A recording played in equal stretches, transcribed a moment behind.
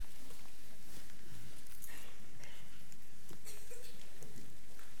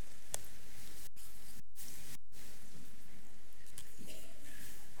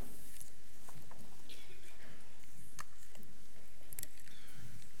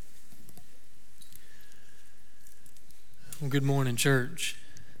Well, good morning, church.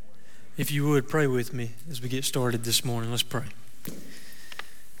 If you would, pray with me as we get started this morning. Let's pray.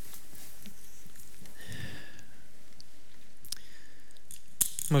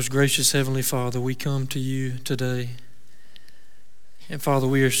 Most gracious Heavenly Father, we come to you today. And Father,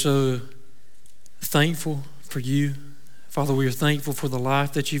 we are so thankful for you. Father, we are thankful for the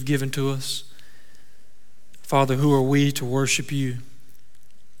life that you've given to us. Father, who are we to worship you?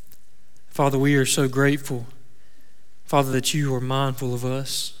 Father, we are so grateful, Father, that you are mindful of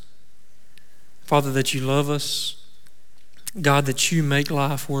us. Father, that you love us. God, that you make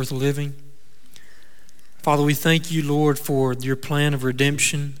life worth living. Father, we thank you, Lord, for your plan of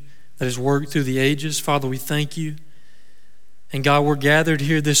redemption that has worked through the ages. Father, we thank you. And God, we're gathered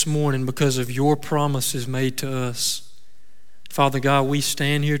here this morning because of your promises made to us. Father God, we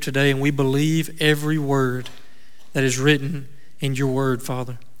stand here today and we believe every word that is written in your word,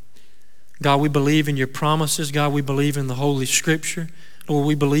 Father. God, we believe in your promises. God, we believe in the Holy Scripture. Lord,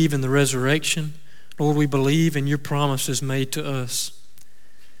 we believe in the resurrection. Lord, we believe in your promises made to us.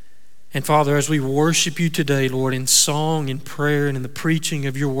 And Father, as we worship you today, Lord, in song, in prayer, and in the preaching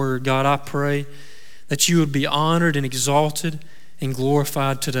of your word, God, I pray that you would be honored and exalted and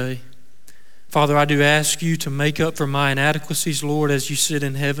glorified today. Father, I do ask you to make up for my inadequacies, Lord, as you sit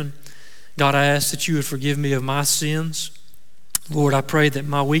in heaven. God, I ask that you would forgive me of my sins. Lord, I pray that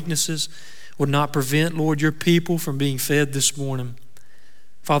my weaknesses would not prevent, Lord, your people from being fed this morning.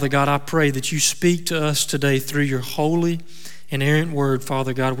 Father God, I pray that you speak to us today through your holy, inerrant word,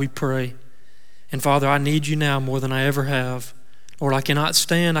 Father God, we pray. And Father, I need you now more than I ever have. Lord, I cannot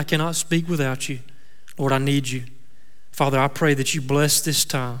stand, I cannot speak without you. Lord, I need you. Father, I pray that you bless this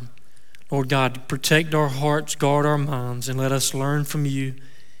time. Lord God, protect our hearts, guard our minds, and let us learn from you.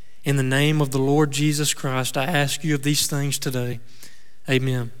 In the name of the Lord Jesus Christ, I ask you of these things today.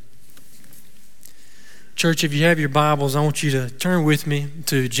 Amen. Church, if you have your Bibles, I want you to turn with me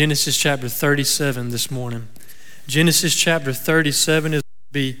to Genesis chapter 37 this morning. Genesis chapter 37 is going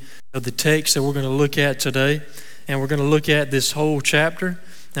to be the text that we're going to look at today. And we're going to look at this whole chapter.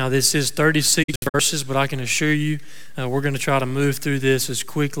 Now, this is 36 verses, but I can assure you we're going to try to move through this as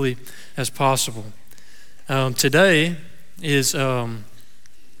quickly as possible. Today is a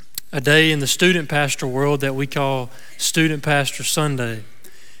day in the student pastor world that we call Student Pastor Sunday.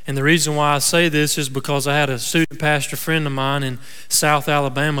 And the reason why I say this is because I had a student pastor friend of mine in South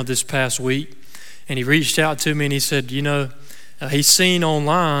Alabama this past week, and he reached out to me and he said, he's seen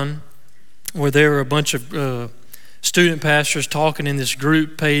online where there were a bunch of student pastors talking in this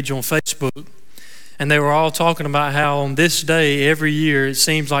group page on Facebook, and they were all talking about how on this day every year it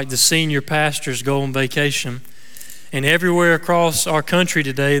seems like the senior pastors go on vacation. And everywhere across our country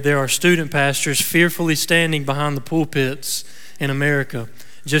today, there are student pastors fearfully standing behind the pulpits in America,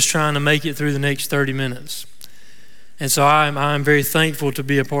 just trying to make it through the next 30 minutes. And so I'm very thankful to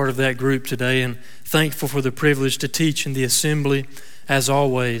be a part of that group today and thankful for the privilege to teach in the assembly as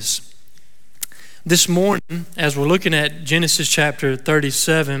always. This morning, as we're looking at Genesis chapter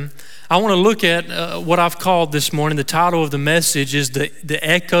 37, I want to look at what I've called this morning, the title of the message is the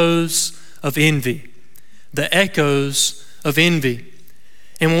Echoes of Envy. The echoes of envy.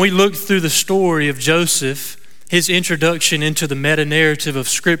 And when we look through the story of Joseph, his introduction into the meta-narrative of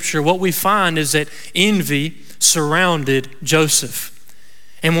Scripture, what we find is that envy surrounded Joseph.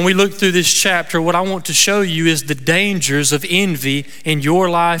 And when we look through this chapter, what I want to show you is the dangers of envy in your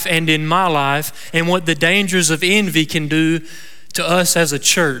life and in my life, and what the dangers of envy can do to us as a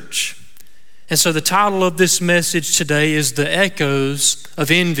church. And so the title of this message today is The Echoes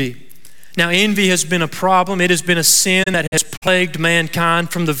of Envy. Now, envy has been a problem. It has been a sin that has plagued mankind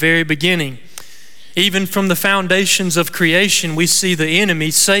from the very beginning. Even from the foundations of creation, we see the enemy,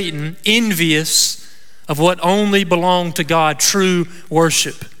 Satan, envious of what only belonged to God, true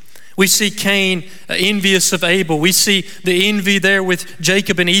worship. We see Cain envious of Abel. We see the envy there with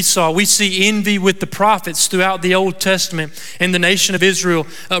Jacob and Esau. We see envy with the prophets throughout the Old Testament and the nation of Israel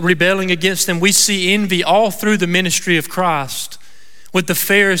rebelling against them. We see envy all through the ministry of Christ, with the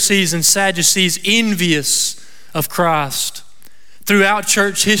Pharisees and Sadducees envious of Christ. Throughout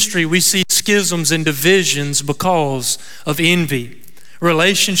church history, we see schisms and divisions because of envy.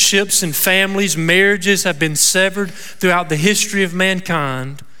 Relationships and families, marriages have been severed throughout the history of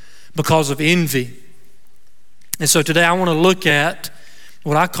mankind because of envy. And so today I want to look at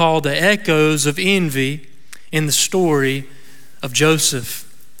what I call the echoes of envy in the story of Joseph.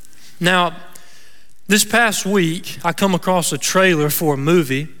 Now, this past week, I come across a trailer for a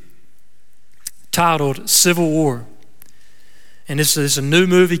movie titled Civil War. And this is a new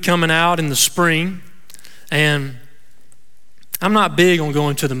movie coming out in the spring. And I'm not big on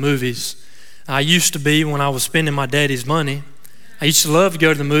going to the movies. I used to be when I was spending my daddy's money. I used to love to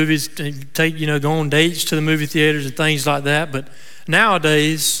go to the movies, to go on dates to the movie theaters and things like that. But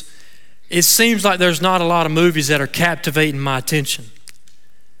nowadays, it seems like there's not a lot of movies that are captivating my attention.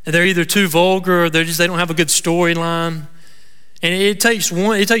 They're either too vulgar or they don't have a good storyline. And it takes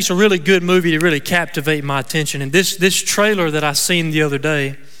a really good movie to really captivate my attention. And this trailer that I seen the other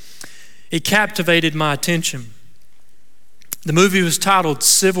day, it captivated my attention. The movie was titled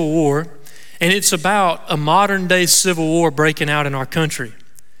Civil War, and it's about a modern day civil war breaking out in our country.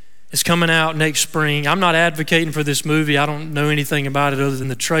 It's coming out next spring. I'm not advocating for this movie. I don't know anything about it other than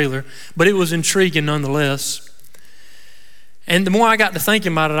the trailer, but it was intriguing nonetheless. And the more I got to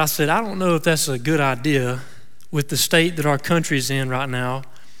thinking about it, I said, I don't know if that's a good idea with the state that our country's in right now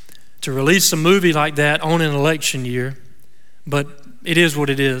to release a movie like that on an election year, but it is what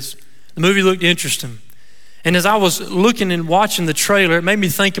it is. The movie looked interesting. And as I was looking and watching the trailer, it made me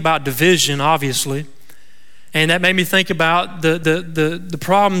think about division, obviously. And that made me think about the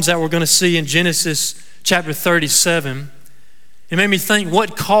problems that we're going to see in Genesis chapter 37. It made me think,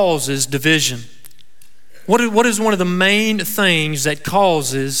 what causes division? What is one of the main things that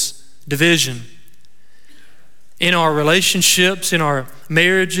causes division? In our relationships, in our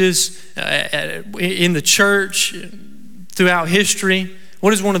marriages, in the church, throughout history,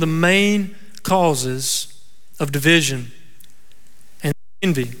 what is one of the main causes of division? And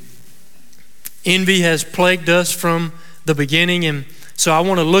envy. Envy has plagued us from the beginning, and so I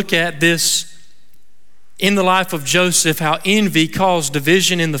want to look at this in the life of Joseph, how envy caused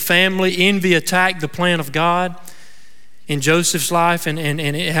division in the family. Envy attacked the plan of God in Joseph's life, and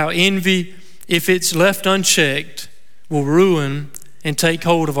how envy, if it's left unchecked, will ruin and take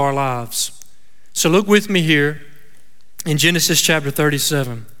hold of our lives. So look with me here in Genesis chapter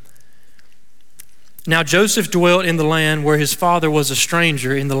 37. Now Joseph dwelt in the land where his father was a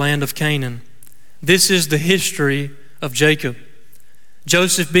stranger, in the land of Canaan. This is the history of Jacob.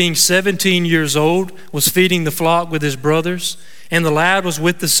 Joseph, being 17 years old, was feeding the flock with his brothers, and the lad was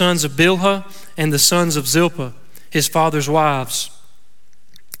with the sons of Bilhah and the sons of Zilpah, his father's wives.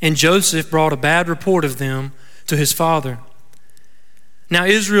 And Joseph brought a bad report of them to his father. Now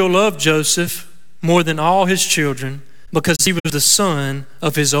Israel loved Joseph more than all his children, because he was the son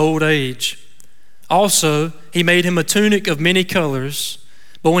of his old age. Also, he made him a tunic of many colors.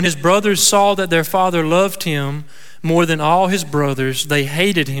 But when his brothers saw that their father loved him more than all his brothers, they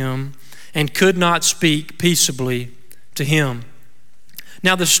hated him and could not speak peaceably to him.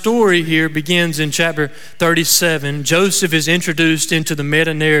 Now the story here begins in chapter 37. Joseph is introduced into the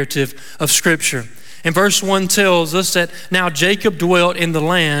meta-narrative of Scripture. And verse 1 tells us that now Jacob dwelt in the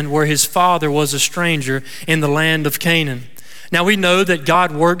land where his father was a stranger, in the land of Canaan. Now we know that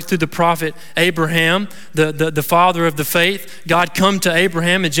God worked through the prophet Abraham, the father of the faith. God come to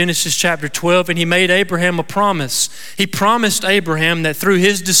Abraham in Genesis chapter 12, and he made Abraham a promise. He promised Abraham that through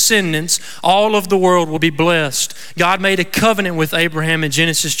his descendants, all of the world will be blessed. God made a covenant with Abraham in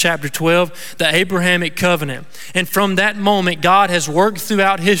Genesis chapter 12, the Abrahamic covenant. And from that moment, God has worked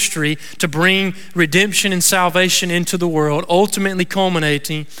throughout history to bring redemption and salvation into the world, ultimately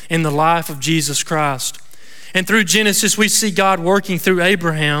culminating in the life of Jesus Christ. And through Genesis, we see God working through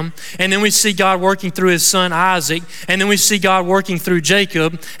Abraham, and then we see God working through his son Isaac, and then we see God working through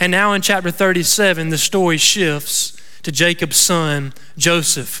Jacob. And now in chapter 37, the story shifts to Jacob's son,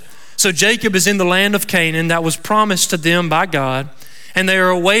 Joseph. So Jacob is in the land of Canaan that was promised to them by God, and they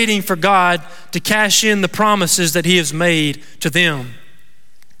are waiting for God to cash in the promises that he has made to them.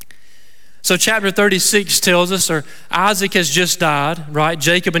 So chapter 36 tells us, Isaac has just died, right?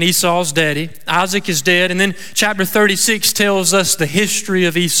 Jacob and Esau's daddy. Isaac is dead. And then chapter 36 tells us the history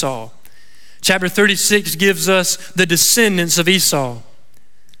of Esau. Chapter 36 gives us the descendants of Esau.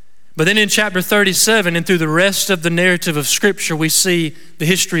 But then in chapter 37 and through the rest of the narrative of Scripture, we see the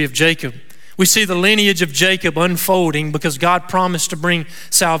history of Jacob. We see the lineage of Jacob unfolding because God promised to bring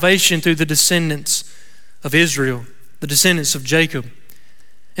salvation through the descendants of Israel, the descendants of Jacob.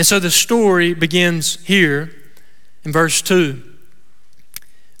 And so the story begins here in verse 2.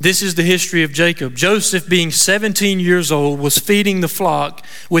 This is the history of Jacob. Joseph, being 17 years old, was feeding the flock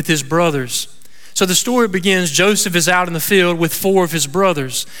with his brothers. So the story begins, Joseph is out in the field with 4 of his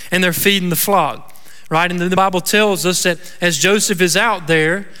brothers, and they're feeding the flock, right? And the Bible tells us that as Joseph is out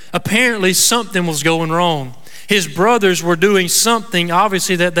there, apparently something was going wrong. His brothers were doing something,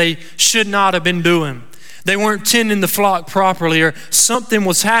 obviously, that they should not have been doing. They weren't tending the flock properly, or something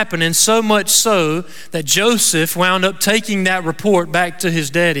was happening, so much so that Joseph wound up taking that report back to his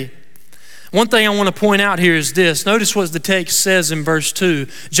daddy. One thing I want to point out here is this. Notice what the text says in verse 2.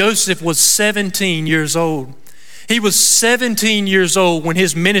 Joseph was 17 years old. He was 17 years old when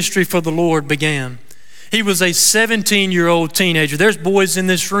his ministry for the Lord began. He was a 17-year-old teenager. There's boys in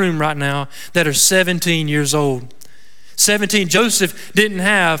this room right now that are 17 years old. 17. Joseph didn't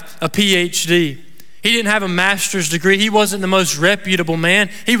have a PhD. He didn't have a master's degree. He wasn't the most reputable man.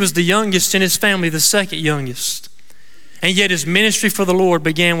 He was the youngest in his family, the second youngest. And yet his ministry for the Lord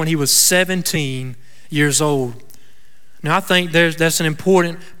began when he was 17 years old. Now I think that's an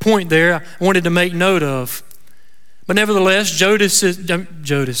important point there I wanted to make note of. But nevertheless, Joseph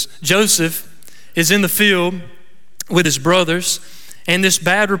is in the field with his brothers, and this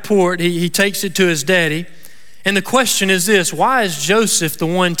bad report, he takes it to his daddy. And the question is this: why is Joseph the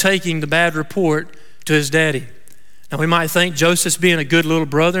one taking the bad report to his daddy? Now we might think Joseph's being a good little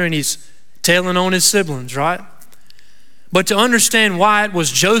brother and he's telling on his siblings, right? But to understand why it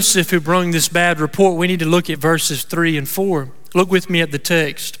was Joseph who brought this bad report, we need to look at verses 3 and 4. Look with me at the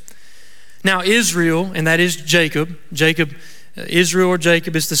text. Now Israel, and that is Jacob, Israel or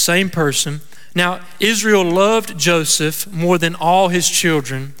Jacob is the same person. Now Israel loved Joseph more than all his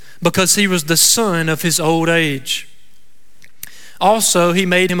children because he was the son of his old age. Also, he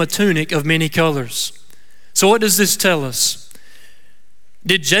made him a tunic of many colors. So what does this tell us?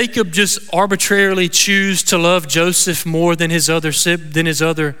 Did Jacob just arbitrarily choose to love Joseph more than his other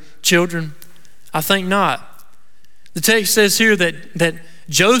children? I think not. The text says here that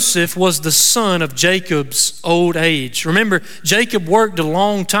Joseph was the son of Jacob's old age. Remember, Jacob worked a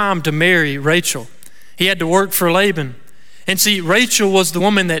long time to marry Rachel. He had to work for Laban. And see, Rachel was the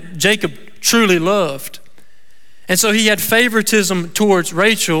woman that Jacob truly loved. And so he had favoritism towards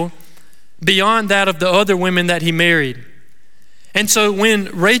Rachel beyond that of the other women that he married. And so when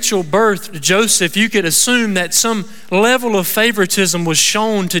Rachel birthed Joseph, you could assume that some level of favoritism was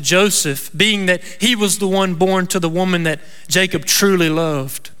shown to Joseph, being that he was the one born to the woman that Jacob truly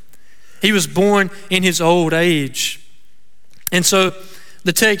loved. He was born in his old age. And so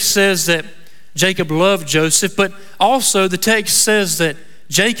the text says that Jacob loved Joseph, but also the text says that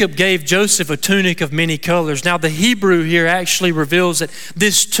Jacob gave Joseph a tunic of many colors. Now the Hebrew here actually reveals that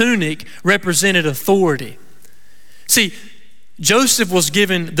this tunic represented authority. See, Joseph was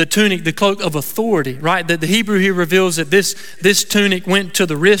given the tunic, the cloak of authority, right? That the Hebrew here reveals that this tunic went to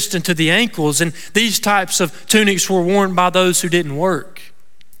the wrist and to the ankles, and these types of tunics were worn by those who didn't work.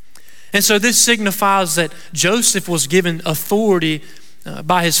 And so this signifies that Joseph was given authority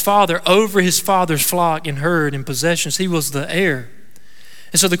by his father over his father's flock and herd and possessions. He was the heir.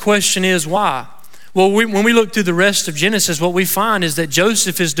 And so the question is, why? Well, when we look through the rest of Genesis, what we find is that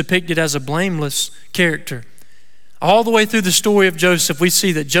Joseph is depicted as a blameless character. All the way through the story of Joseph, we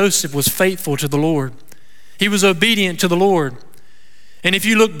see that Joseph was faithful to the Lord. He was obedient to the Lord. And if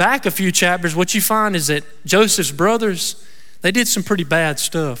you look back a few chapters, what you find is that Joseph's brothers, they did some pretty bad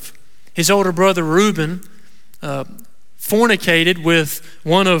stuff. His older brother Reuben fornicated with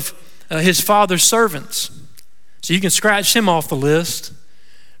one of his father's servants. So you can scratch him off the list.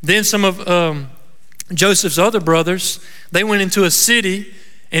 Then some of Joseph's other brothers, they went into a city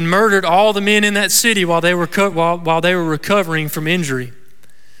and murdered all the men in that city while they were recovering from injury.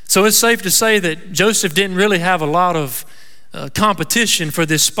 So it's safe to say that Joseph didn't really have a lot of competition for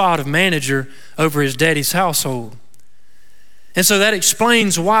this spot of manager over his daddy's household. And so that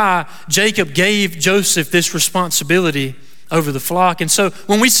explains why Jacob gave Joseph this responsibility over the flock. And so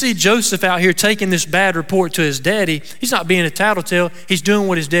when we see Joseph out here taking this bad report to his daddy, he's not being a tattletale. He's doing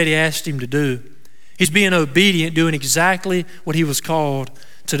what his daddy asked him to do. He's being obedient, doing exactly what he was called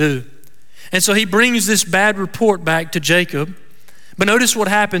to do. And so he brings this bad report back to Jacob. But notice what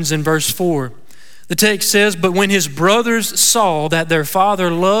happens in verse 4. The text says, "But when his brothers saw that their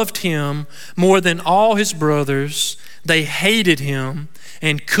father loved him more than all his brothers, they hated him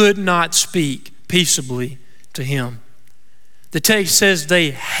and could not speak peaceably to him." The text says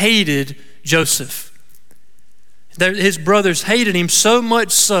they hated Joseph. His brothers hated him so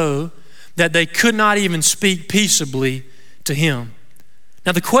much so that they could not even speak peaceably to him.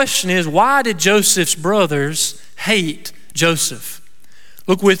 Now the question is, why did Joseph's brothers hate Joseph?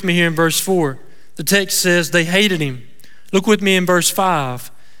 Look with me here in verse 4. The text says they hated him. Look with me in verse 5.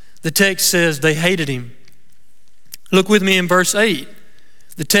 The text says they hated him. Look with me in verse 8.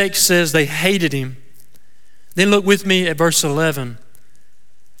 The text says they hated him. Then look with me at verse 11.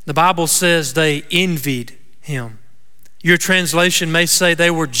 The Bible says they envied him. Your translation may say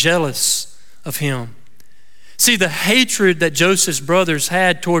they were jealous of him. See, the hatred that Joseph's brothers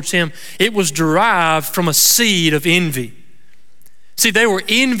had towards him, it was derived from a seed of envy. See, they were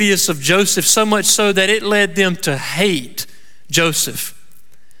envious of Joseph so much so that it led them to hate Joseph.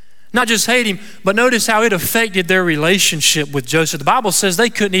 Not just hate him, but notice how it affected their relationship with Joseph. The Bible says they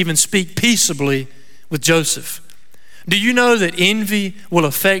couldn't even speak peaceably with Joseph. Do you know that envy will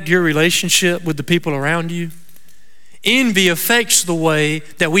affect your relationship with the people around you? Envy affects the way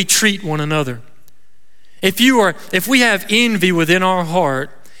that we treat one another. If we have envy within our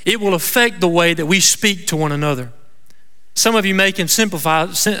heart, it will affect the way that we speak to one another. Some of you may can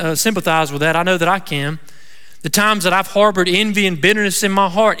sympathize with that. I know that I can. The times that I've harbored envy and bitterness in my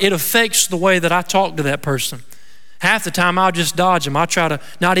heart, it affects the way that I talk to that person. Half the time I'll just dodge them. I'll try to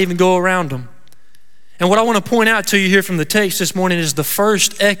not even go around them. And what I want to point out to you here from the text this morning is the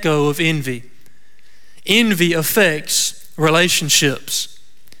first echo of envy. Envy affects relationships.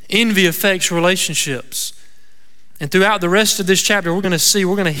 Envy affects relationships. And throughout the rest of this chapter, we're going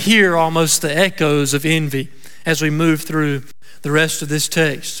to hear almost the echoes of envy as we move through the rest of this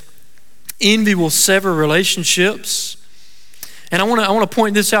text. Envy will sever relationships. And I want to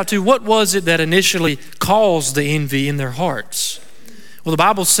point this out too. What was it that initially caused the envy in their hearts? Well, the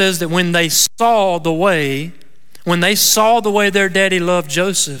Bible says that when they saw the way their daddy loved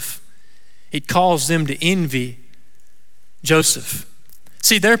Joseph, it caused them to envy Joseph.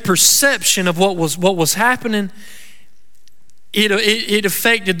 See, their perception of what was happening, it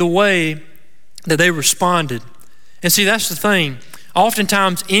affected the way that they responded. And see, that's the thing.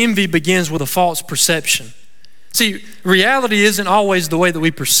 Oftentimes, envy begins with a false perception. See, reality isn't always the way that we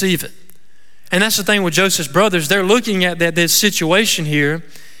perceive it. And that's the thing with Joseph's brothers. They're looking at this situation here,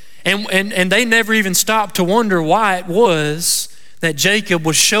 and they never even stopped to wonder why it was that Jacob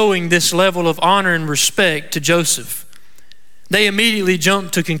was showing this level of honor and respect to Joseph. They immediately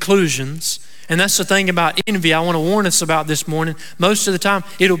jumped to conclusions. And that's the thing about envy I want to warn us about this morning. Most of the time,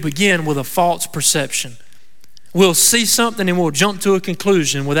 it'll begin with a false perception. We'll see something and we'll jump to a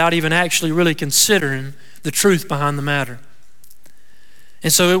conclusion without even actually really considering the truth behind the matter.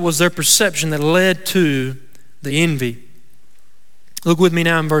 And so it was their perception that led to the envy. Look with me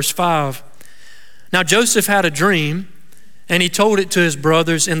now in verse 5. Now Joseph had a dream, and he told it to his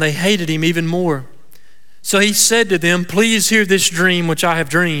brothers, and they hated him even more. So he said to them, "Please hear this dream which I have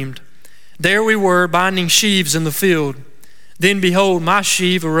dreamed. There we were, binding sheaves in the field. Then behold, my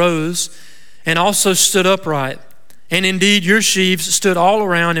sheaf arose and also stood upright. And indeed your sheaves stood all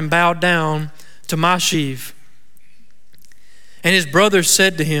around and bowed down to my sheaf." And his brothers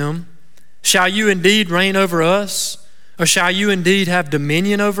said to him, "Shall you indeed reign over us? Or shall you indeed have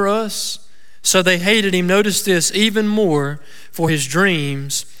dominion over us?" So they hated him, notice this, even more for his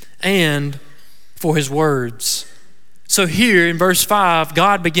dreams and for his words. So here in verse 5,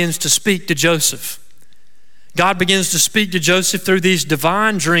 God begins to speak to Joseph. God begins to speak to Joseph through these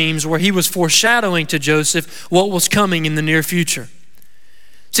divine dreams where he was foreshadowing to Joseph what was coming in the near future.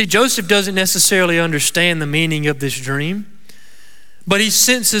 See, Joseph doesn't necessarily understand the meaning of this dream, but he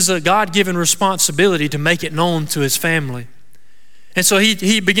senses a God-given responsibility to make it known to his family. And so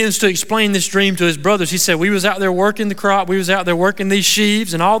he begins to explain this dream to his brothers. He said, "We was out there working the crop, we was out there working these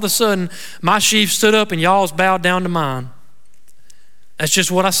sheaves, and all of a sudden my sheaf stood up and y'all's bowed down to mine. That's just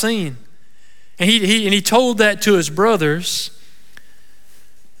what I seen." And he told that to his brothers.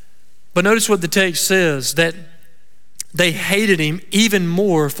 But notice what the text says, that they hated him even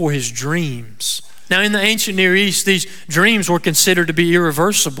more for his dreams. Now in the ancient Near East, these dreams were considered to be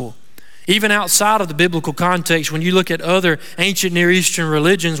irreversible. Even outside of the biblical context, when you look at other ancient Near Eastern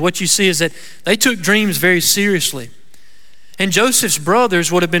religions, what you see is that they took dreams very seriously. And Joseph's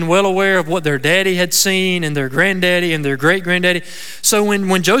brothers would have been well aware of what their daddy had seen and their granddaddy and their great-granddaddy. So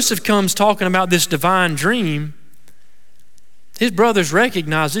when Joseph comes talking about this divine dream, his brothers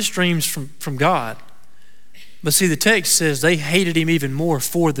recognize this dream's from God. But see, the text says they hated him even more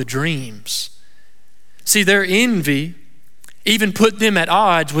for the dreams. See, their envy even put them at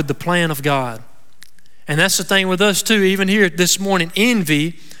odds with the plan of God. And that's the thing with us too, even here this morning.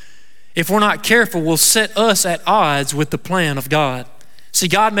 Envy, if we're not careful, will set us at odds with the plan of God. See,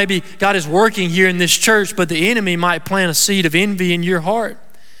 God is working here in this church, but the enemy might plant a seed of envy in your heart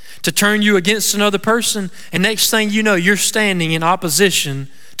to turn you against another person. And next thing you know, you're standing in opposition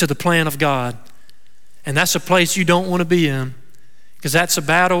to the plan of God. And that's a place you don't want to be in, because that's a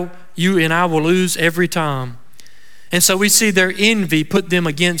battle you and I will lose every time. And so we see their envy put them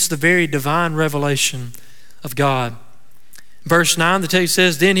against the very divine revelation of God. Verse 9, the text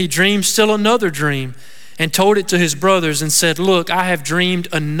says, "Then he dreamed still another dream and told it to his brothers and said, 'Look, I have dreamed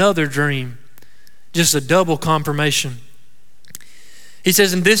another dream.'" Just a double confirmation. He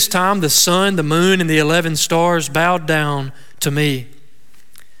says, "And this time the sun, the moon, and the 11 stars bowed down to me."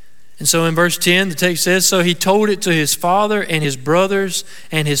 And so in verse 10, the text says, "So he told it to his father and his brothers,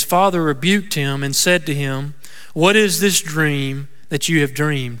 and his father rebuked him and said to him, 'What is this dream that you have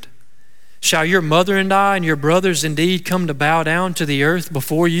dreamed? Shall your mother and I and your brothers indeed come to bow down to the earth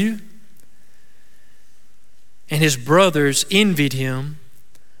before you?'" and his brothers envied him,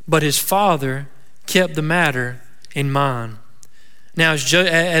 but his father kept the matter in mind. Now,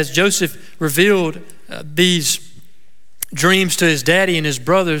 as Joseph revealed these dreams to his daddy and his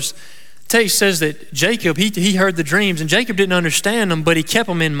brothers, the text says that Jacob, he heard the dreams, and Jacob didn't understand them, but he kept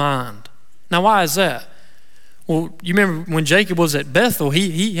them in mind. Now, why is that? Well, you remember when Jacob was at Bethel,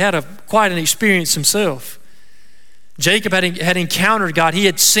 he had quite an experience himself. Jacob had encountered God. He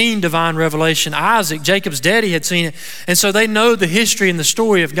had seen divine revelation. Isaac, Jacob's daddy, had seen it. And so they know the history and the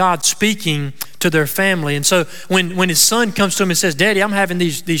story of God speaking to their family. And so when his son comes to him and says, Daddy, I'm having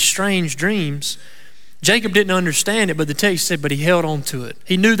these strange dreams, Jacob didn't understand it, but the text said, but he held on to it.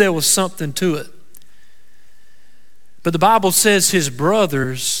 He knew there was something to it. But the Bible says his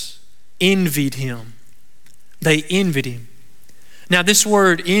brothers envied him. They envied him. Now, this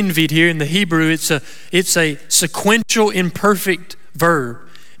word envied here in the Hebrew, it's a sequential imperfect verb,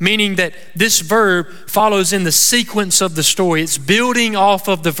 meaning that this verb follows in the sequence of the story. It's building off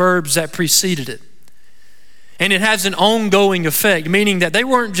of the verbs that preceded it. And it has an ongoing effect, meaning that they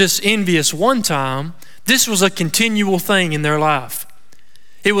weren't just envious one time. This was a continual thing in their life.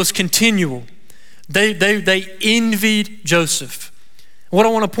 It was continual. They envied Joseph. What I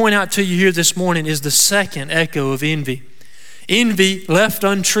want to point out to you here this morning is the second echo of envy. Envy left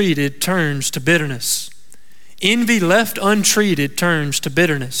untreated turns to bitterness. Envy left untreated turns to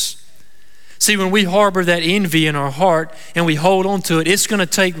bitterness. See, when we harbor that envy in our heart and we hold on to it, it's going to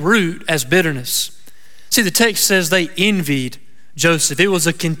take root as bitterness. See, the text says they envied Joseph. It was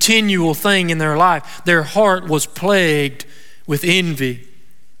a continual thing in their life. Their heart was plagued with envy.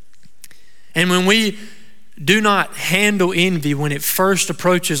 And when we do not handle envy when it first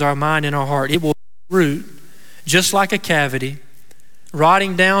approaches our mind and our heart, it will root just like a cavity,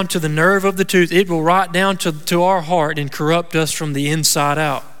 rotting down to the nerve of the tooth. It will rot down to our heart and corrupt us from the inside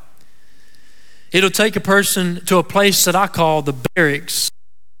out. It'll take a person to a place that I call the barracks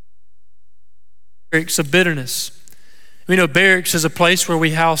of bitterness. We know barracks is a place where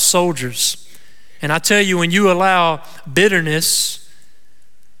we house soldiers. And I tell you, when you allow bitterness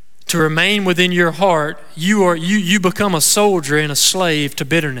to remain within your heart, you become a soldier and a slave to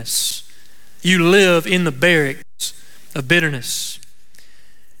bitterness. You live in the barracks of bitterness.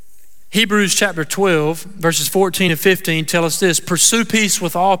 Hebrews chapter 12, verses 14 and 15 tell us this: pursue peace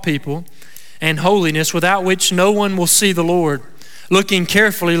with all people and holiness, without which no one will see the Lord, looking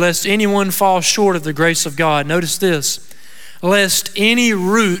carefully lest anyone fall short of the grace of God. Notice this: lest any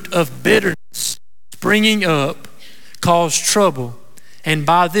root of bitterness springing up cause trouble, and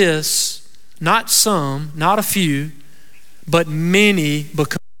by this, not some, not a few, but many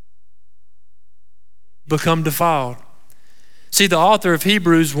become defiled. See, the author of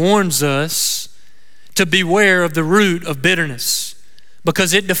Hebrews warns us to beware of the root of bitterness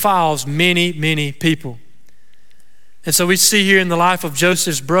because it defiles many, many people. And so we see here in the life of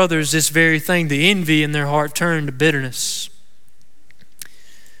Joseph's brothers this very thing. The envy in their heart turned to bitterness.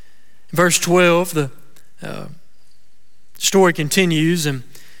 Verse 12, the story continues, and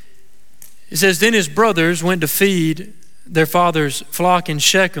it says, Then his brothers went to feed their father's flock in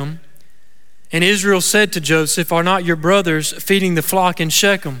Shechem, and Israel said to Joseph, Are not your brothers feeding the flock in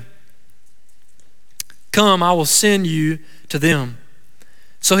Shechem? Come, I will send you to them.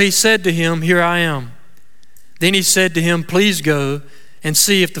 So he said to him, Here I am. Then he said to him, Please go and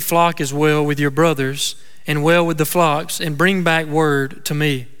see if the flock is well with your brothers and well with the flocks, and bring back word to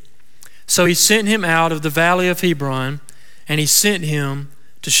me. So he sent him out of the valley of Hebron, and he sent him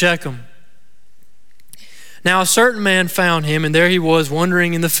to Shechem. Now a certain man found him, and there he was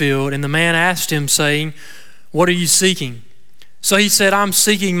wandering in the field, and the man asked him, saying, What are you seeking? So he said, I'm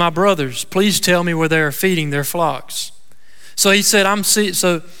seeking my brothers. Please tell me where they are feeding their flocks. So he said,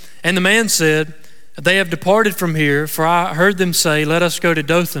 and the man said, They have departed from here, for I heard them say, Let us go to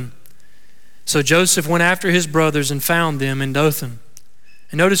Dothan. So Joseph went after his brothers and found them in Dothan.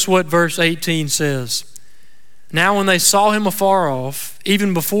 And notice what verse 18 says. Now when they saw him afar off,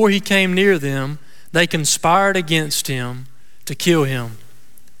 even before he came near them, they conspired against him to kill him.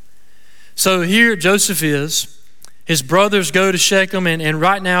 So here Joseph is. His brothers go to Shechem, and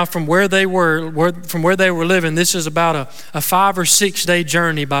right now from where they were living, this is about a 5 or 6 day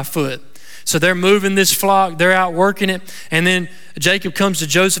journey by foot. So they're moving this flock, they're out working it, and then Jacob comes to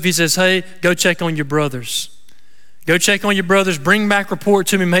Joseph. He says, Hey, go check on your brothers. Go check on your brothers, bring back report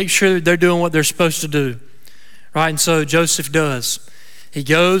to me, make sure that they're doing what they're supposed to do. Right, and so Joseph does. He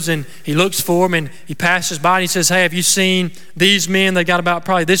goes and he looks for them, and he passes by and he says, Hey, have you seen these men? They got about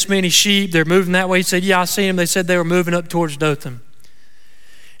probably this many sheep. They're moving that way. He said, Yeah, I seen them. They said they were moving up towards Dothan.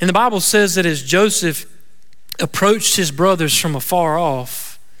 And the Bible says that as Joseph approached his brothers from afar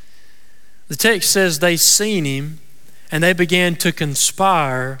off, The text says they seen him and they began to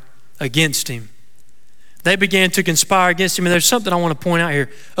conspire against him. They began to conspire against him. And there's something I want to point out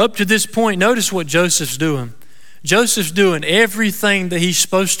here. Up to this point, notice what Joseph's doing. Joseph's doing everything that he's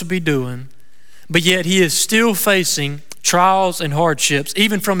supposed to be doing, but yet he is still facing trials and hardships,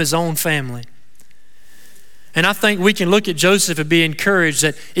 even from his own family. And I think we can look at Joseph and be encouraged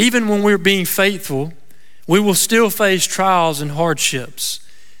that even when we're being faithful, we will still face trials and hardships.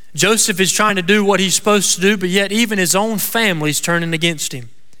 Joseph is trying to do what he's supposed to do, but yet even his own family's turning against him.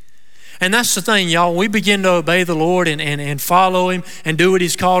 And that's the thing, y'all. We begin to obey the Lord and follow Him and do what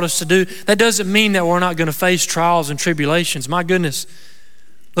He's called us to do. That doesn't mean that we're not going to face trials and tribulations. My goodness,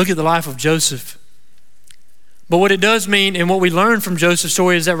 look at the life of Joseph. But what it does mean, and what we learn from Joseph's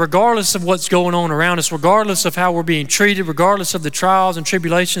story, is that regardless of what's going on around us, regardless of how we're being treated, regardless of the trials and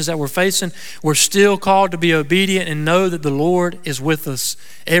tribulations that we're facing, we're still called to be obedient and know that the Lord is with us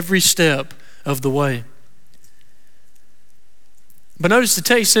every step of the way. But notice the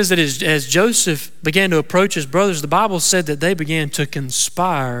text says that as Joseph began to approach his brothers, the Bible said that they began to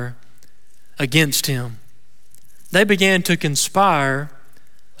conspire against him. They began to conspire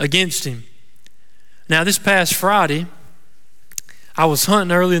against him. Now, this past Friday, I was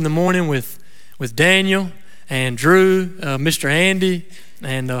hunting early in the morning with Daniel and Drew, Mr. Andy,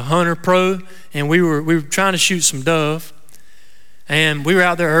 and Hunter Pro, and we were trying to shoot some dove. And we were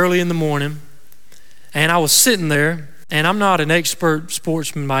out there early in the morning, and I was sitting there. And I'm not an expert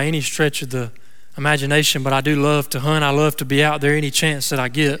sportsman by any stretch of the imagination, but I do love to hunt. I love to be out there any chance that I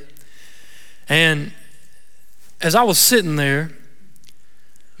get. And as I was sitting there,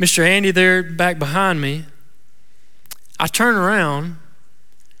 Mr. Andy there back behind me, I turn around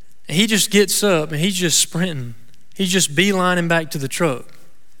and he just gets up and he's just sprinting. He's just beelining back to the truck.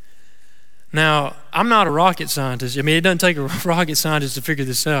 Now, I'm not a rocket scientist. I mean, it doesn't take a rocket scientist to figure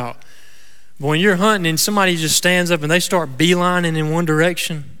this out. But when you're hunting and somebody just stands up and they start beelining in one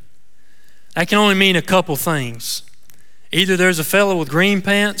direction, that can only mean a couple things. Either there's a fellow with green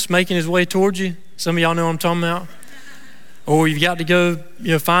pants making his way towards you. Some of y'all know what I'm talking about. Or you've got to go,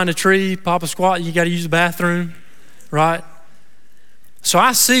 find a tree, pop a squat, you got to use the bathroom, right? So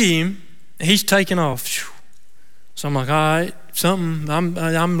I see him, and he's taking off. So I'm like, all right,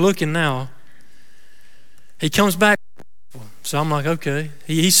 I'm looking now. He comes back. So I'm like, okay.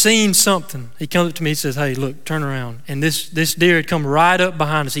 He's seen something. He comes up to me, he says, hey, look, turn around. And this deer had come right up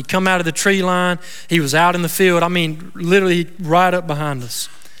behind us. He'd come out of the tree line. He was out in the field. I mean, literally right up behind us.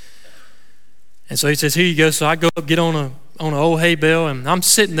 And so he says, here you go. So I go up, get on an old hay bale, and I'm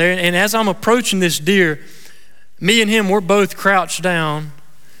sitting there. And as I'm approaching this deer, me and him, we're both crouched down,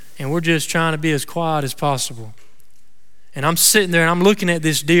 and we're just trying to be as quiet as possible. And I'm sitting there, and I'm looking at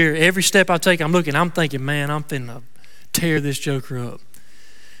this deer. Every step I take, I'm thinking, man, I'm finna tear this joker up.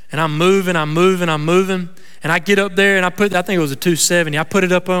 And I'm moving, and I get up there and I think it was a 270. I put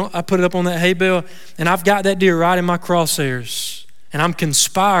it up on that hay bale, and I've got that deer right in my crosshairs, and I'm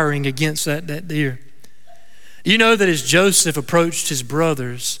conspiring against that deer. You know that as Joseph approached his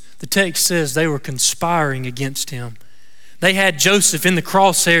brothers, the text says they were conspiring against him. They had Joseph in the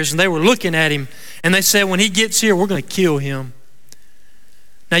crosshairs and they were looking at him, and they said, when he gets here, we're going to kill him.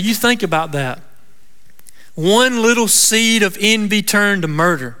 Now you think about that. One little seed of envy turned to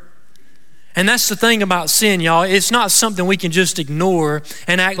murder. And that's the thing about sin, y'all. It's not something we can just ignore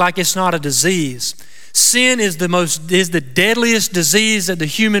and act like it's not a disease. Sin is the deadliest disease that the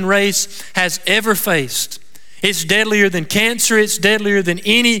human race has ever faced. It's deadlier than cancer. It's deadlier than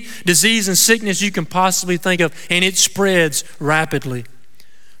any disease and sickness you can possibly think of, and it spreads rapidly.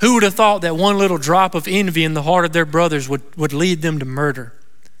 Who would have thought that one little drop of envy in the heart of their brothers would lead them to murder?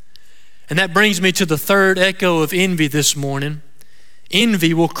 And that brings me to the third echo of envy this morning.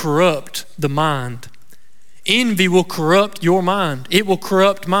 Envy will corrupt the mind. Envy will corrupt your mind. It will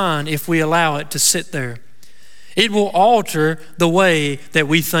corrupt mine if we allow it to sit there. It will alter the way that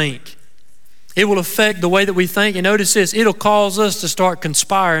we think. It will affect the way that we think. And notice this, it'll cause us to start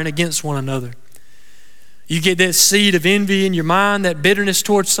conspiring against one another. You get that seed of envy in your mind, that bitterness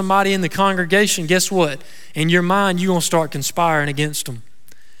towards somebody in the congregation, guess what? In your mind, you're going to start conspiring against them.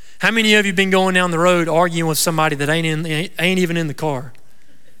 How many of you been going down the road arguing with somebody that ain't even in the car?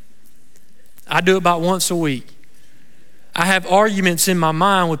 I do it about once a week. I have arguments in my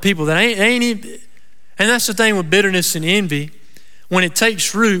mind with people that ain't even, and that's the thing with bitterness and envy. When it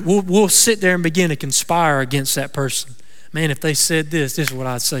takes root, we'll sit there and begin to conspire against that person. Man, if they said this is what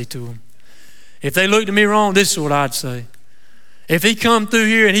I'd say to them. If they looked at me wrong, this is what I'd say. If he come through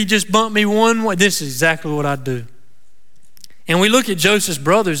here and he just bumped me one way, this is exactly what I'd do. And we look at Joseph's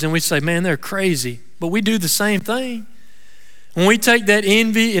brothers and we say, man, they're crazy. But we do the same thing. When we take that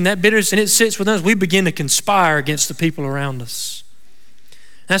envy and that bitterness and it sits with us, we begin to conspire against the people around us.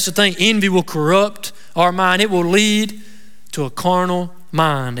 That's the thing. Envy will corrupt our mind. It will lead to a carnal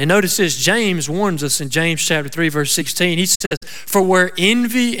mind. And notice this, James warns us in James chapter 3, verse 16. He says, for where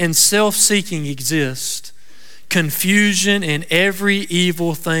envy and self-seeking exist, confusion and every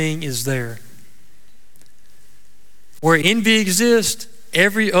evil thing is there. Where envy exists,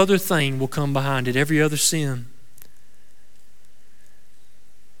 every other thing will come behind it, every other sin.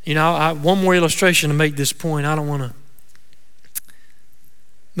 You know, one more illustration to make this point. I don't want to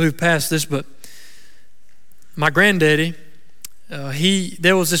move past this, but my granddaddy,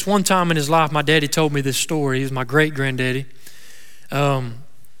 there was this one time in his life, my daddy told me this story. He was my great-granddaddy. One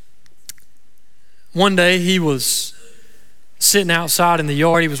day he was sitting outside in the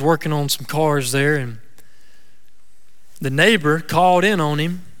yard. He was working on some cars there, and the neighbor called in on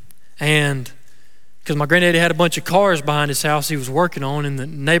him, and because my granddaddy had a bunch of cars behind his house he was working on, and the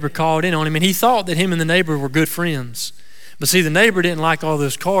neighbor called in on him, and he thought that him and the neighbor were good friends. But see, the neighbor didn't like all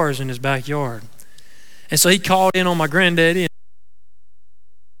those cars in his backyard. And so he called in on my granddaddy,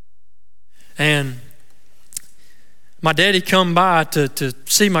 and my daddy come by to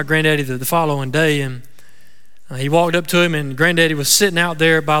see my granddaddy the following day, and he walked up to him, and granddaddy was sitting out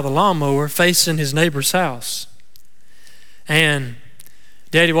there by the lawnmower facing his neighbor's house. And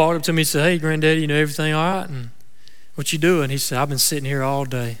daddy walked up to me and said, hey, granddaddy, you know everything all right? And what you doing? He said, I've been sitting here all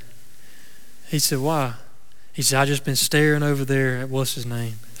day. He said, why? He said, I just been staring over there at what's his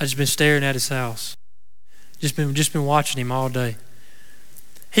name? I just been staring at his house. Just been watching him all day.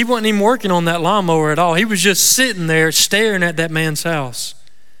 He wasn't even working on that lawnmower at all. He was just sitting there staring at that man's house.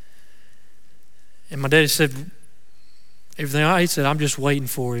 And my daddy said, everything all right? He said, I'm just waiting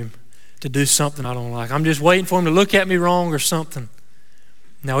for him to do something I don't like. I'm just waiting for him to look at me wrong or something.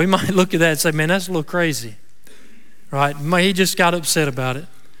 Now, we might look at that and say, man, that's a little crazy. Right? He just got upset about it.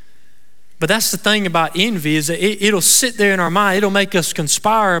 But that's the thing about envy, is that it'll sit there in our mind. It'll make us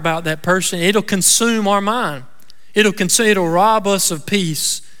conspire about that person. It'll consume our mind. It'll rob us of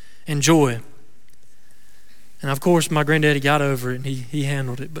peace and joy. And of course, my granddaddy got over it and he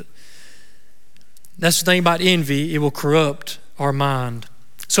handled it. But that's the thing about envy. It will corrupt our mind.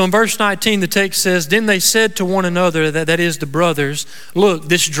 So in verse 19, the text says, then they said to one another, that is the brothers, look,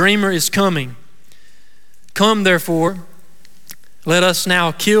 this dreamer is coming. Come therefore, let us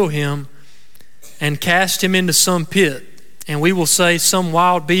now kill him and cast him into some pit. And we will say, some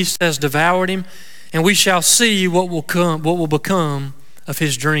wild beast has devoured him, and we shall see what will become of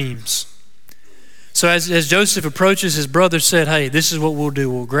his dreams. So as Joseph approaches, his brothers said, hey, this is what we'll do.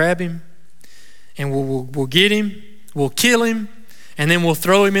 We'll grab him, and we'll get him, we'll kill him, and then we'll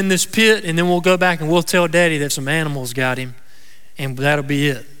throw him in this pit, and then we'll go back and we'll tell Daddy that some animals got him, and that'll be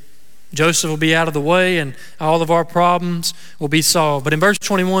it. Joseph will be out of the way, and all of our problems will be solved. But in verse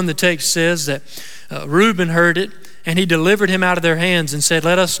 21, the text says that Reuben heard it, and he delivered him out of their hands and said,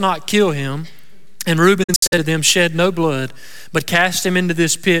 let us not kill him. And Reuben said to them, shed no blood, but cast him into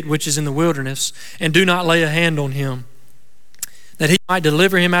this pit which is in the wilderness, and do not lay a hand on him, that he might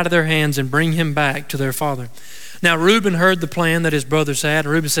deliver him out of their hands and bring him back to their father. Now Reuben heard the plan that his brothers had,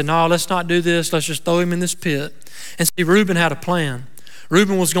 and Reuben said, no, let's not do this. Let's just throw him in this pit. And see, Reuben had a plan.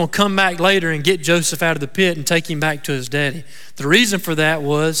 Reuben was going to come back later and get Joseph out of the pit and take him back to his daddy. The reason for that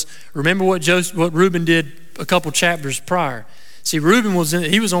was, remember what Reuben did a couple chapters prior. See, Reuben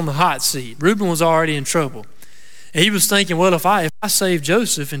he was on the hot seat. Reuben was already in trouble. And he was thinking, well, if I save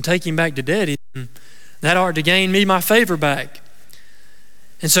Joseph and take him back to daddy, that ought to gain me my favor back.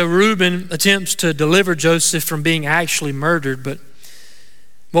 And so Reuben attempts to deliver Joseph from being actually murdered, but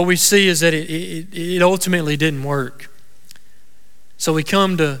what we see is that it ultimately didn't work. So we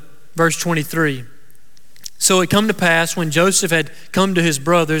come to verse 23. So it come to pass when Joseph had come to his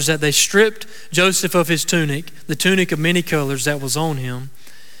brothers that they stripped Joseph of his tunic, the tunic of many colors that was on him.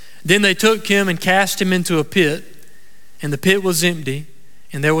 Then they took him and cast him into a pit, and the pit was empty,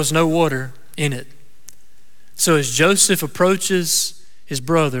 and there was no water in it. So as Joseph approaches his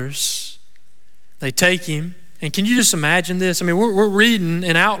brothers, they take him. And can you just imagine this? I mean, we're reading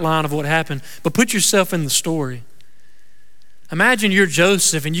an outline of what happened, but put yourself in the story. Imagine you're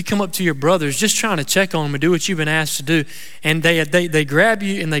Joseph and you come up to your brothers just trying to check on them and do what you've been asked to do. And they grab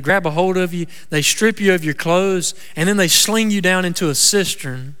you and they grab a hold of you. They strip you of your clothes and then they sling you down into a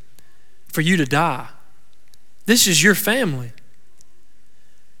cistern for you to die. This is your family.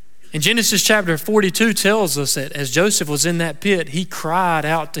 And Genesis chapter 42 tells us that as Joseph was in that pit, he cried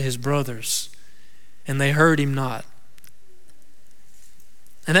out to his brothers and they heard him not.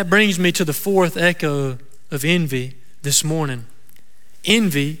 And that brings me to the fourth echo of envy this morning.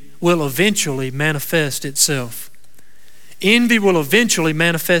 Envy will eventually manifest itself. envy will eventually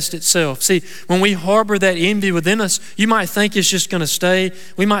manifest itself. See, when we harbor that envy within us, you might think it's just going to stay.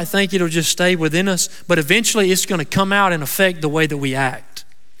 We might think it'll just stay within us, but eventually it's going to come out and affect the way that we act.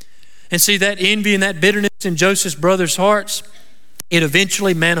 And see, that envy and that bitterness in Joseph's brothers' hearts, it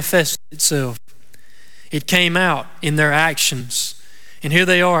eventually manifested itself. It came out in their actions. And here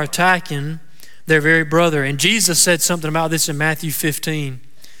they are attacking their very brother. And Jesus said something about this in Matthew 15.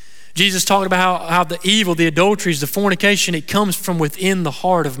 Jesus talked about how the evil, the adulteries, the fornication, it comes from within the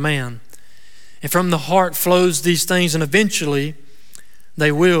heart of man. And from the heart flows these things, and eventually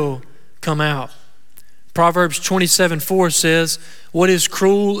they will come out. Proverbs 27:4 says, "What is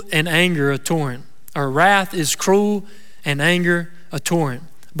cruel and anger a torrent?" Or wrath is cruel and anger a torrent.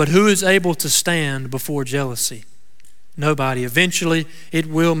 But who is able to stand before jealousy? Nobody. Eventually it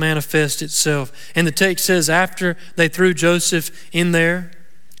will manifest itself. And the text says after they threw Joseph in there,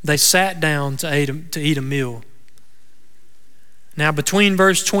 they sat down to eat a meal. Now between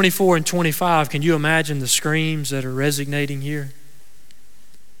verse 24 and 25, can you imagine the screams that are resonating here?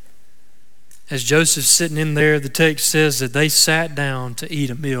 As Joseph's sitting in there, the text says that they sat down to eat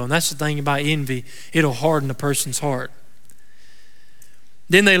a meal. And that's the thing about envy. It'll harden a person's heart.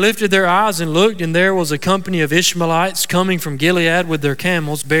 Then they lifted their eyes and looked, and there was a company of Ishmaelites coming from Gilead with their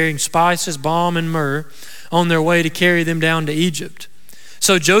camels, bearing spices, balm, and myrrh, on their way to carry them down to Egypt.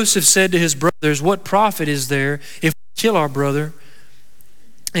 So Joseph said to his brothers, "What profit is there if we kill our brother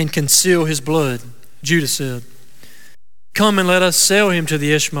and conceal his blood?" Judah said, "Come and let us sell him to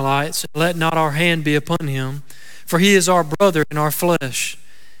the Ishmaelites, and let not our hand be upon him, for he is our brother and our flesh."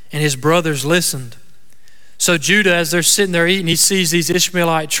 And his brothers listened. So Judah, as they're sitting there eating, he sees these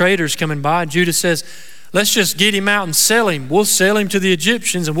Ishmaelite traders coming by. And Judah says, "Let's just get him out and sell him. We'll sell him to the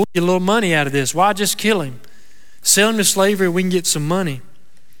Egyptians and we'll get a little money out of this. Why just kill him? Sell him to slavery, we can get some money."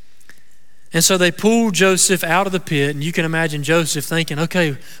 And so they pulled Joseph out of the pit, and you can imagine Joseph thinking,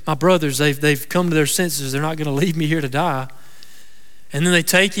 okay, my brothers, they've come to their senses. They're not going to leave me here to die. And then they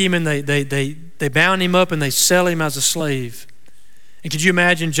take him and they bound him up and they sell him as a slave. And could you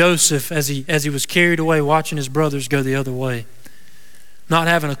imagine Joseph as he was carried away, watching his brothers go the other way, not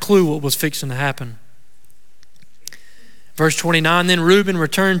having a clue what was fixing to happen? Verse 29, then Reuben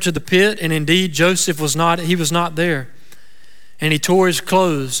returned to the pit, and indeed Joseph was not there. And he tore his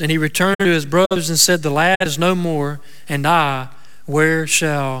clothes, and he returned to his brothers and said, "The lad is no more, and I, where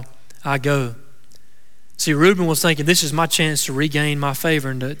shall I go?" See, Reuben was thinking, this is my chance to regain my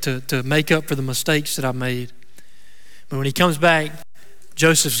favor and to make up for the mistakes that I made. But when he comes back,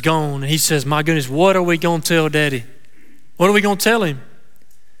 Joseph's gone, and he says, my goodness, what are we going to tell Daddy? What are we going to tell him?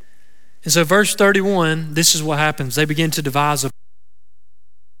 And so verse 31, this is what happens. They begin to devise a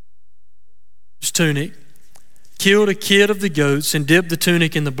tunic, killed a kid of the goats, and dipped the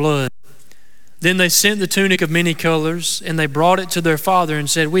tunic in the blood. Then they sent the tunic of many colors, and they brought it to their father and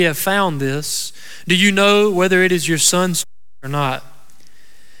said, "We have found this. Do you know whether it is your son's or not?"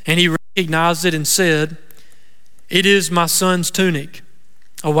 And he recognized it and said, "It is my son's tunic.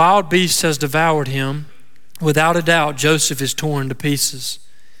 A wild beast has devoured him. Without a doubt, Joseph is torn to pieces."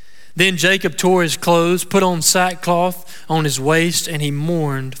 Then Jacob tore his clothes, put on sackcloth on his waist, and he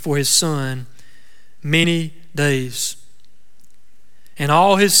mourned for his son many days. And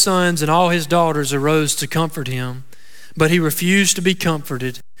all his sons and all his daughters arose to comfort him, but he refused to be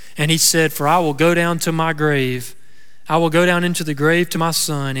comforted. And he said, "For I will go down to my grave. I will go down into the grave to my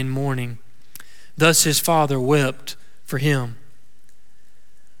son in mourning." Thus his father wept for him.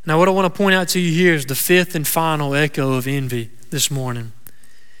 Now what I want to point out to you here is the fifth and final echo of envy this morning.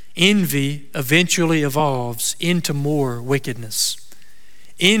 Envy eventually evolves into more wickedness.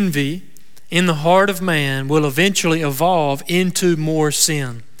 Envy in the heart of man will eventually evolve into more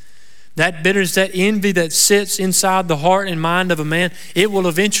sin. That bitterness, that envy that sits inside the heart and mind of a man, it will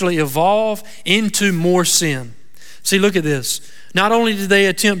eventually evolve into more sin. See, look at this. Not only did they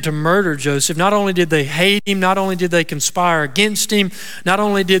attempt to murder Joseph, not only did they hate him, not only did they conspire against him, not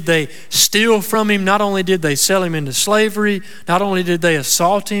only did they steal from him, not only did they sell him into slavery, not only did they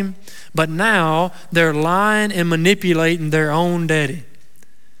assault him, but now they're lying and manipulating their own daddy.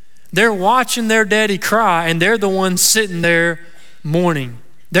 They're watching their daddy cry, and they're the ones sitting there mourning.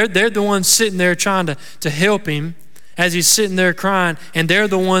 They're the ones sitting there trying to help him as he's sitting there crying, and they're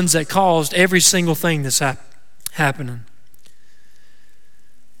the ones that caused every single thing that's happening.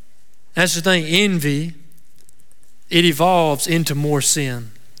 That's the thing. Envy, it evolves into more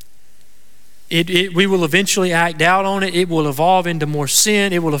sin. We will eventually act out on it. It will evolve into more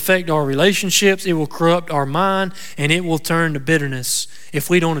sin. It will affect our relationships. It will corrupt our mind, and it will turn to bitterness if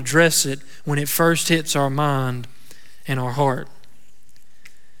we don't address it when it first hits our mind and our heart.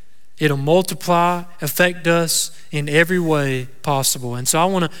 It'll multiply, affect us in every way possible. And so I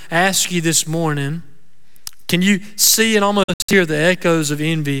want to ask you this morning, can you see and almost hear the echoes of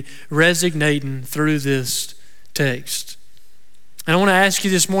envy resonating through this text? And I want to ask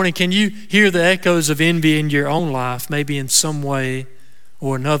you this morning, can you hear the echoes of envy in your own life, maybe in some way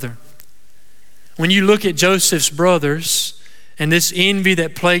or another? When you look at Joseph's brothers and this envy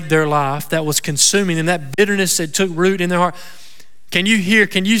that plagued their life, that was consuming, and that bitterness that took root in their heart, can you hear,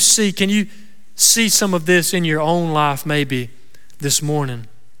 can you see some of this in your own life maybe this morning?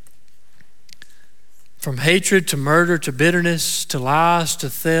 From hatred to murder to bitterness to lies to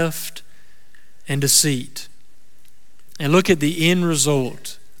theft and deceit. And look at the end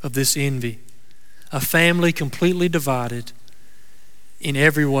result of this envy. A family completely divided in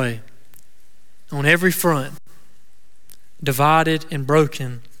every way, on every front, divided and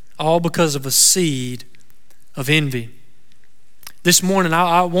broken, all because of a seed of envy. This morning,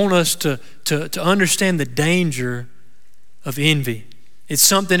 I want us to understand the danger of envy.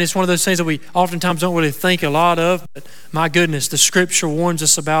 It's one of those things that we oftentimes don't really think a lot of, but my goodness, the Scripture warns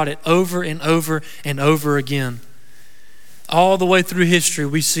us about it over and over and over again. All the way through history,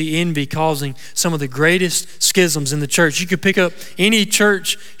 we see envy causing some of the greatest schisms in the church. You could pick up any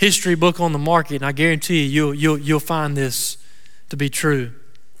church history book on the market, and I guarantee you'll find this to be true.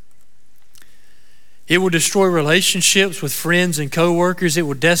 It will destroy relationships with friends and coworkers. It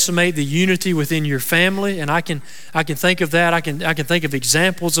will decimate the unity within your family. And I can think of that. I can think of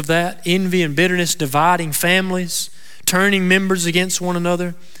examples of that. Envy and bitterness dividing families, turning members against one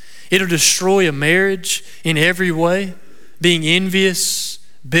another. It'll destroy a marriage in every way. Being envious,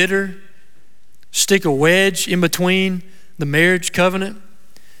 bitter, stick a wedge in between the marriage covenant.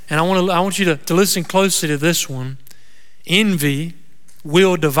 And I want you to listen closely to this one. Envy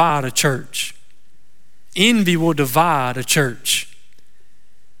will divide a church. Envy will divide a church.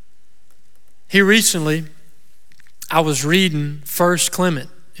 Here recently, I was reading 1 Clement.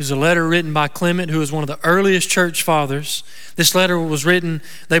 It was a letter written by Clement, who was one of the earliest church fathers. This letter was written,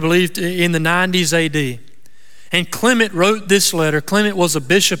 they believed, in the 90s AD. And Clement wrote this letter. Clement was a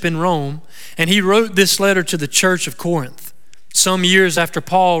bishop in Rome, and he wrote this letter to the church of Corinth, some years after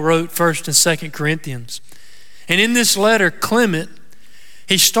Paul wrote 1st and 2nd Corinthians. And in this letter, Clement,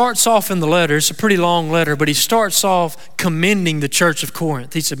 he starts off in the letter, it's a pretty long letter, but he starts off commending the church of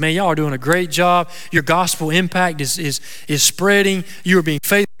Corinth. He said, man, y'all are doing a great job. Your gospel impact is spreading. You are being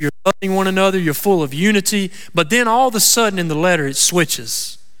faithful. You're loving one another. You're full of unity. But then all of a sudden in the letter, it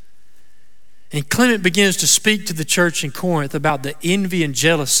switches. And Clement begins to speak to the church in Corinth about the envy and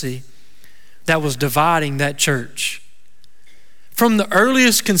jealousy that was dividing that church. From the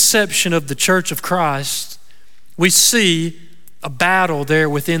earliest conception of the church of Christ, we see a battle there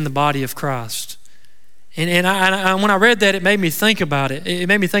within the body of Christ. And when I read that, it made me think about it. It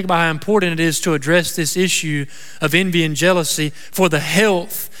made me think about how important it is to address this issue of envy and jealousy for the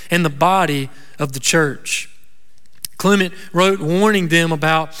health and the body of the church. Clement wrote warning them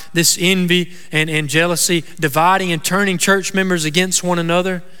about this envy and jealousy, dividing and turning church members against one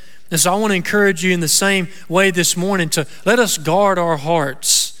another. And so I want to encourage you in the same way this morning to let us guard our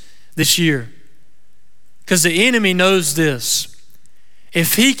hearts this year. Because the enemy knows this.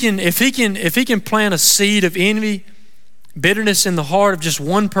 If he can plant a seed of envy, bitterness in the heart of just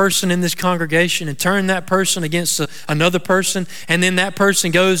one person in this congregation and turn that person against another person, and then that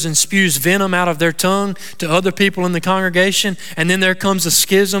person goes and spews venom out of their tongue to other people in the congregation, and then there comes a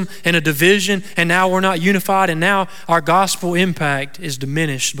schism and a division, and now we're not unified, and now our gospel impact is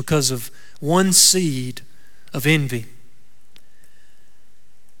diminished because of one seed of envy.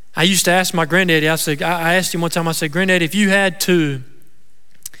 I used to ask my granddaddy, I asked him one time, I said, Granddaddy, if you had to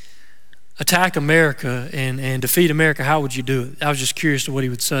attack America and defeat America, how would you do it? I was just curious to what he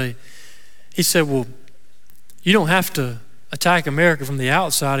would say. He said, well, you don't have to attack America from the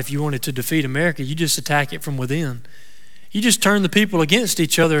outside if you wanted to defeat America. You just attack it from within. You just turn the people against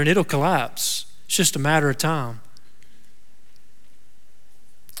each other and it'll collapse. It's just a matter of time.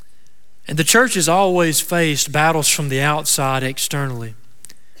 And the church has always faced battles from the outside externally.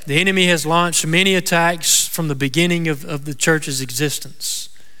 The enemy has launched many attacks from the beginning of the church's existence.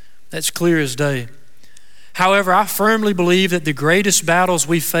 That's clear as day. However, I firmly believe that the greatest battles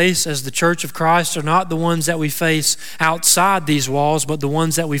we face as the Church of Christ are not the ones that we face outside these walls, but the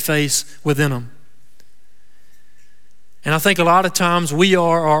ones that we face within them. And I think a lot of times we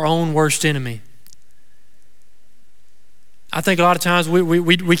are our own worst enemy. I think a lot of times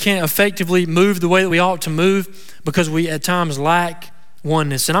we can't effectively move the way that we ought to move because we at times lack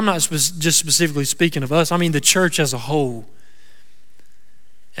oneness. And I'm not just specifically speaking of us. I mean the church as a whole.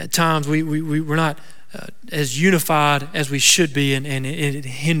 At times we're not as unified as we should be, and it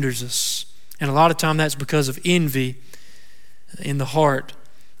hinders us. And a lot of time that's because of envy in the heart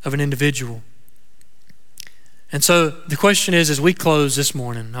of an individual. And so the question is, as we close this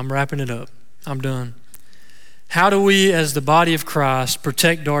morning, I'm wrapping it up, I'm done. How do we, as the body of Christ,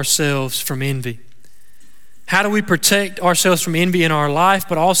 protect ourselves from envy? How do we protect ourselves from envy in our life,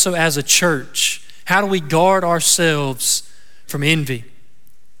 but also as a church? How do we guard ourselves from envy?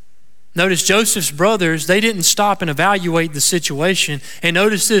 Notice Joseph's brothers, they didn't stop and evaluate the situation. And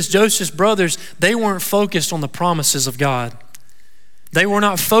notice this, Joseph's brothers, they weren't focused on the promises of God. They were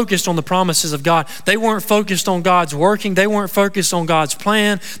not focused on the promises of God. They weren't focused on God's working. They weren't focused on God's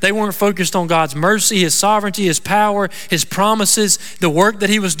plan. They weren't focused on God's mercy, His sovereignty, His power, His promises, the work that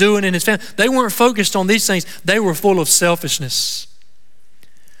He was doing in His family. They weren't focused on these things. They were full of selfishness.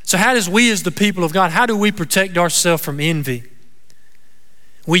 So how does we as the people of God, how do we protect ourselves from envy?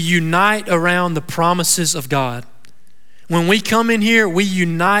 We unite around the promises of God. When we come in here, we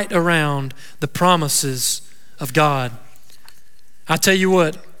unite around the promises of God. I tell you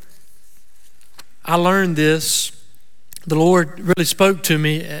what, I learned this. The Lord really spoke to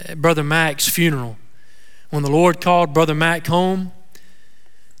me at Brother Mac's funeral. When the Lord called Brother Mac home,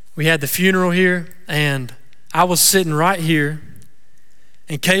 we had the funeral here, and I was sitting right here,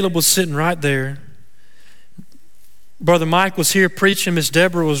 and Caleb was sitting right there. Brother Mike was here preaching. Miss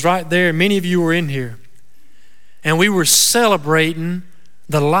Deborah was right there. Many of you were in here. And we were celebrating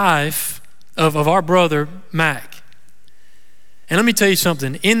the life of our brother Mac. And let me tell you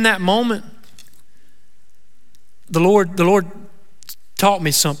something. In that moment, the Lord taught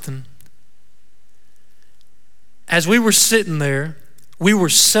me something. As we were sitting there, we were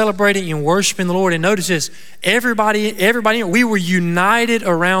celebrating and worshiping the Lord. And notice this, everybody, we were united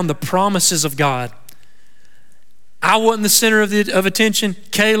around the promises of God. I wasn't the center of attention.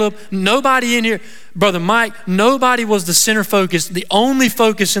 Caleb, nobody in here. Brother Mike, nobody was the center focus. The only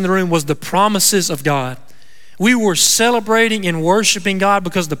focus in the room was the promises of God. We were celebrating and worshiping God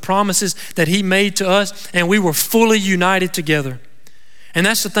because of the promises that He made to us, and we were fully united together. And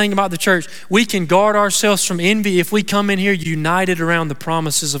that's the thing about the church. We can guard ourselves from envy if we come in here united around the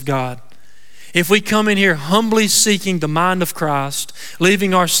promises of God. If we come in here humbly seeking the mind of Christ,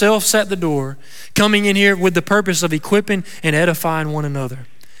 leaving ourselves at the door, coming in here with the purpose of equipping and edifying one another.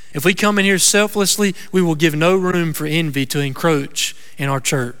 If we come in here selflessly, we will give no room for envy to encroach in our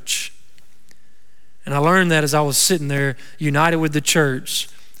church. And I learned that as I was sitting there united with the church,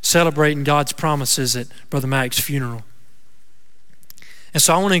 celebrating God's promises at Brother Mac's funeral. And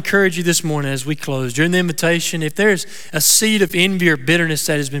so I want to encourage you this morning as we close. During the invitation, if there's a seed of envy or bitterness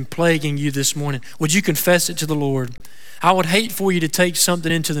that has been plaguing you this morning, would you confess it to the Lord? I would hate for you to take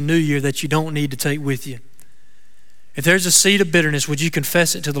something into the new year that you don't need to take with you. If there's a seed of bitterness, would you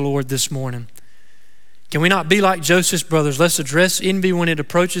confess it to the Lord this morning? Can we not be like Joseph's brothers? Let's address envy when it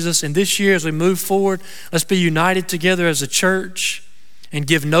approaches us. And this year as we move forward, let's be united together as a church and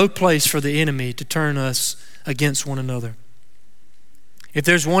give no place for the enemy to turn us against one another. If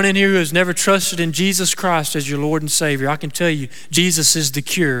there's one in here who has never trusted in Jesus Christ as your Lord and Savior, I can tell you, Jesus is the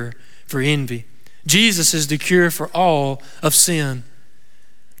cure for envy. Jesus is the cure for all of sin.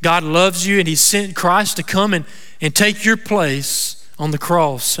 God loves you, and He sent Christ to come and take your place on the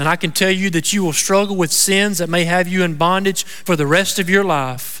cross. And I can tell you that you will struggle with sins that may have you in bondage for the rest of your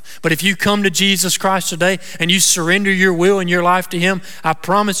life. But if you come to Jesus Christ today and you surrender your will and your life to Him, I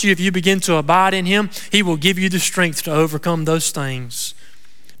promise you, if you begin to abide in Him, He will give you the strength to overcome those things,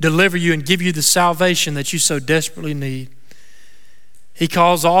 deliver you, and give you the salvation that you so desperately need. He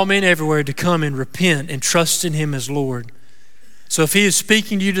calls all men everywhere to come and repent and trust in Him as Lord. So if He is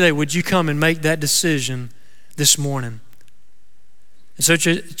speaking to you today, would you come and make that decision this morning? And so,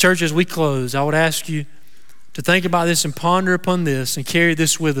 church, as we close, I would ask you to think about this and ponder upon this and carry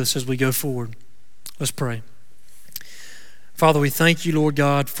this with us as we go forward. Let's pray. Father, we thank you, Lord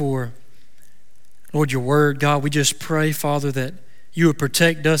God, for, Lord, your word. God, we just pray, Father, that you would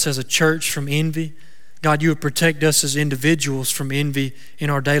protect us as a church from envy. God, you would protect us as individuals from envy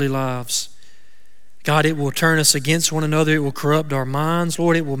in our daily lives. God, it will turn us against one another. It will corrupt our minds.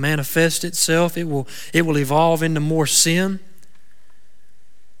 Lord, it will manifest itself. It will evolve into more sin.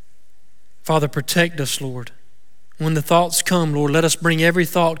 Father, protect us, Lord. When the thoughts come, Lord, let us bring every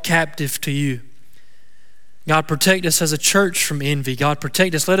thought captive to you. God, protect us as a church from envy. God,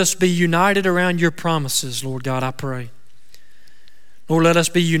 protect us. Let us be united around your promises, Lord God, I pray. Lord, let us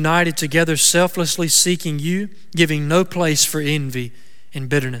be united together, selflessly seeking you, giving no place for envy and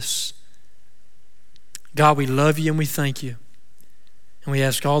bitterness. God, we love you and we thank you. And we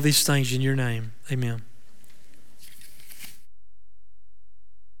ask all these things in your name. Amen.